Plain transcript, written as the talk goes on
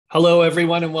Hello,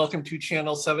 everyone, and welcome to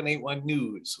Channel 781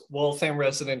 News. Waltham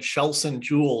resident Shelson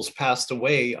Jules passed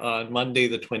away on Monday,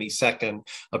 the 22nd,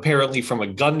 apparently from a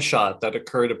gunshot that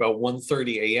occurred about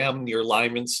 1:30 a.m. near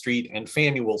Lyman St and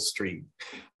Faneuil St.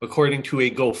 According to a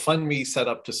GoFundMe set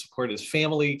up to support his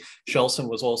family, Shelson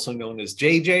was also known as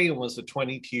JJ and was a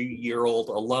 22-year-old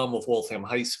alum of Waltham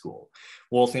High School.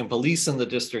 Waltham Police and the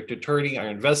district attorney are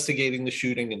investigating the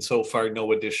shooting, and so far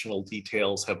no additional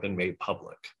details have been made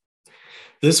public.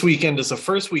 This weekend is the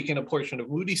first weekend a portion of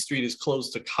Moody Street is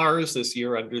closed to cars this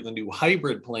year under the new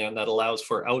hybrid plan that allows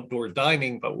for outdoor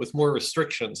dining, but with more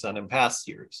restrictions than in past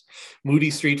years.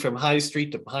 Moody Street from High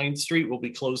Street to Pine Street will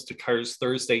be closed to cars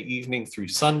Thursday evening through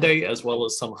Sunday, as well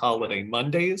as some holiday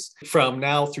Mondays, from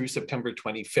now through September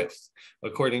 25th.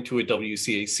 According to a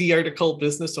WCAC article,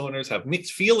 business owners have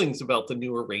mixed feelings about the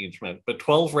new arrangement, but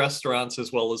 12 restaurants,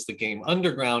 as well as the Game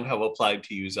Underground, have applied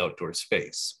to use outdoor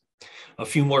space. A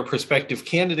few more prospective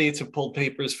candidates have pulled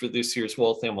papers for this year's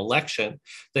Waltham election.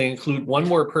 They include one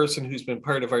more person who's been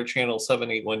part of our Channel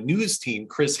 781 News team,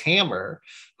 Chris Hammer,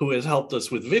 who has helped us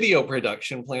with video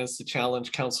production, plans to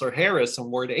challenge Councillor Harris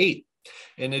in Ward 8.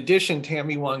 In addition,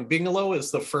 Tammy Wong Bingalow is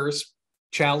the first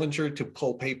challenger to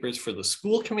pull papers for the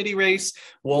school committee race.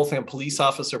 Waltham Police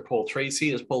Officer Paul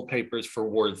Tracy has pulled papers for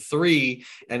Ward 3,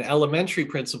 and elementary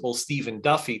principal Stephen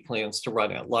Duffy plans to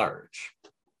run at large.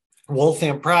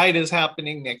 Waltham Pride is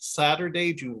happening next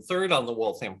Saturday, June 3rd on the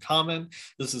Waltham Common.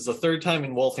 This is the third time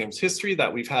in Waltham's history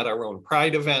that we've had our own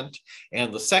Pride event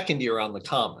and the second year on the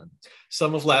Common.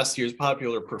 Some of last year's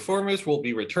popular performers will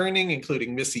be returning,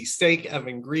 including Missy Steak,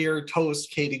 Evan Greer,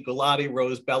 Toast, Katie Gulati,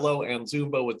 Rose Bello, and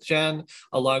Zumba with Jen,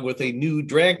 along with a new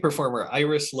drag performer,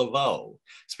 Iris Laveau.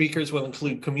 Speakers will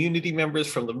include community members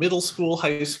from the middle school,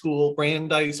 high school,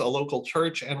 Brandeis, a local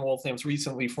church, and Waltham's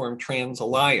recently formed Trans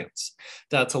Alliance.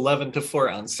 That's 11 to 4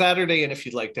 on Saturday, and if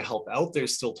you'd like to help out,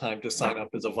 there's still time to sign up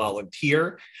as a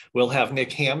volunteer. We'll have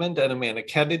Nick Hammond and Amanda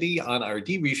Kennedy on our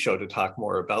debrief show to talk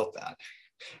more about that.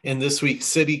 In this week's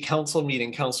City Council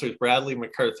meeting, Councillors Bradley,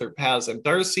 MacArthur, Paz, and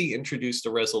Darcy introduced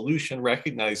a resolution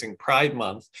recognizing Pride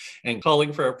Month and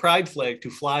calling for a pride flag to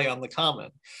fly on the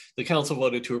Common. The council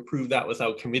voted to approve that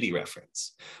without committee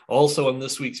reference. Also in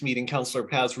this week's meeting, Councillor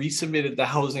Paz resubmitted the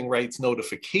Housing Rights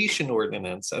Notification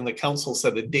Ordinance, and the council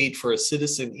set a date for a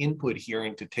citizen input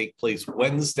hearing to take place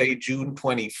Wednesday, June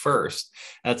 21st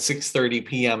at 6:30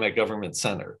 p.m. at Government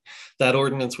Center. That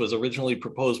ordinance was originally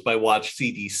proposed by Watch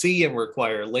CDC and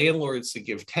required landlords to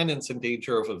give tenants in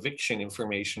danger of eviction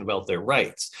information about their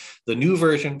rights. The new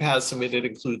version Paz submitted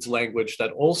includes language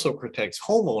that also protects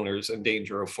homeowners in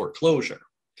danger of foreclosure.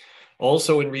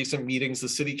 Also in recent meetings, the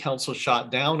City Council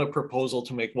shot down a proposal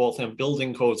to make Waltham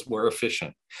building codes more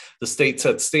efficient. The state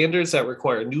sets standards that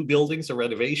require new buildings or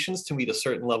renovations to meet a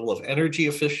certain level of energy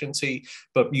efficiency,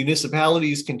 but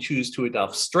municipalities can choose to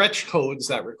adopt stretch codes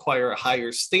that require a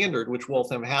higher standard, which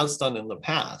Waltham has done in the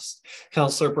past.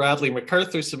 Councillor Bradley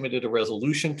MacArthur submitted a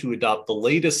resolution to adopt the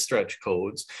latest stretch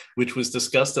codes, which was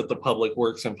discussed at the Public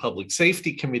Works and Public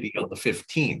Safety Committee on the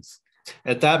 15th.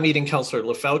 At that meeting, Councillor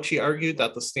LaFauci argued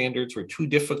that the standards were too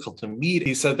difficult to meet.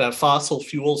 He said that fossil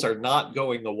fuels are not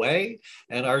going away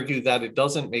and argued that it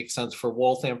doesn't make sense for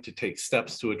Waltham to take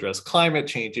steps to address climate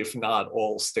change if not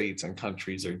all states and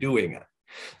countries are doing it.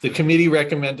 The committee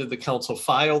recommended the council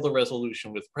file the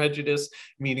resolution with prejudice,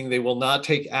 meaning they will not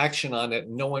take action on it.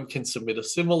 No one can submit a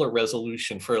similar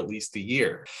resolution for at least a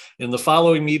year. In the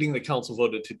following meeting, the council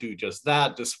voted to do just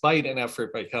that, despite an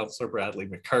effort by Councillor Bradley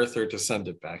MacArthur to send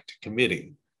it back to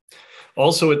committee.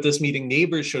 Also at this meeting,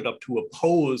 neighbors showed up to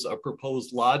oppose a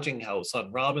proposed lodging house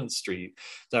on Robin Street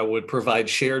that would provide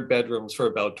shared bedrooms for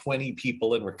about 20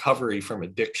 people in recovery from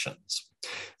addictions.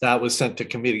 That was sent to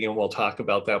committee, and we'll talk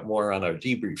about that more on our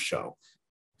debrief show.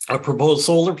 A proposed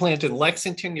solar plant in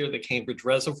Lexington near the Cambridge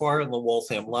Reservoir and the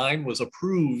Waltham Line was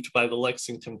approved by the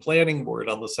Lexington Planning Board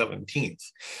on the 17th.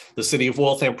 The city of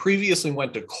Waltham previously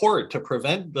went to court to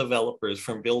prevent developers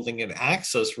from building an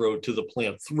access road to the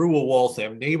plant through a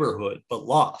Waltham neighborhood, but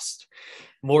lost.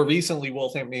 More recently,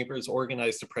 Waltham neighbors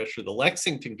organized to pressure the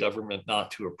Lexington government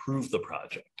not to approve the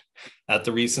project. At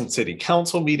the recent city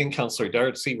council meeting, Councillor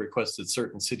Darcy requested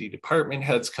certain city department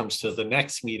heads come to the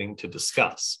next meeting to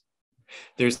discuss.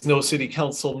 There's no city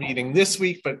council meeting this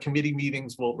week, but committee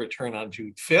meetings will return on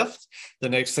June 5th. The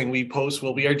next thing we post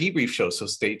will be our debrief show, so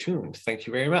stay tuned. Thank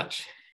you very much.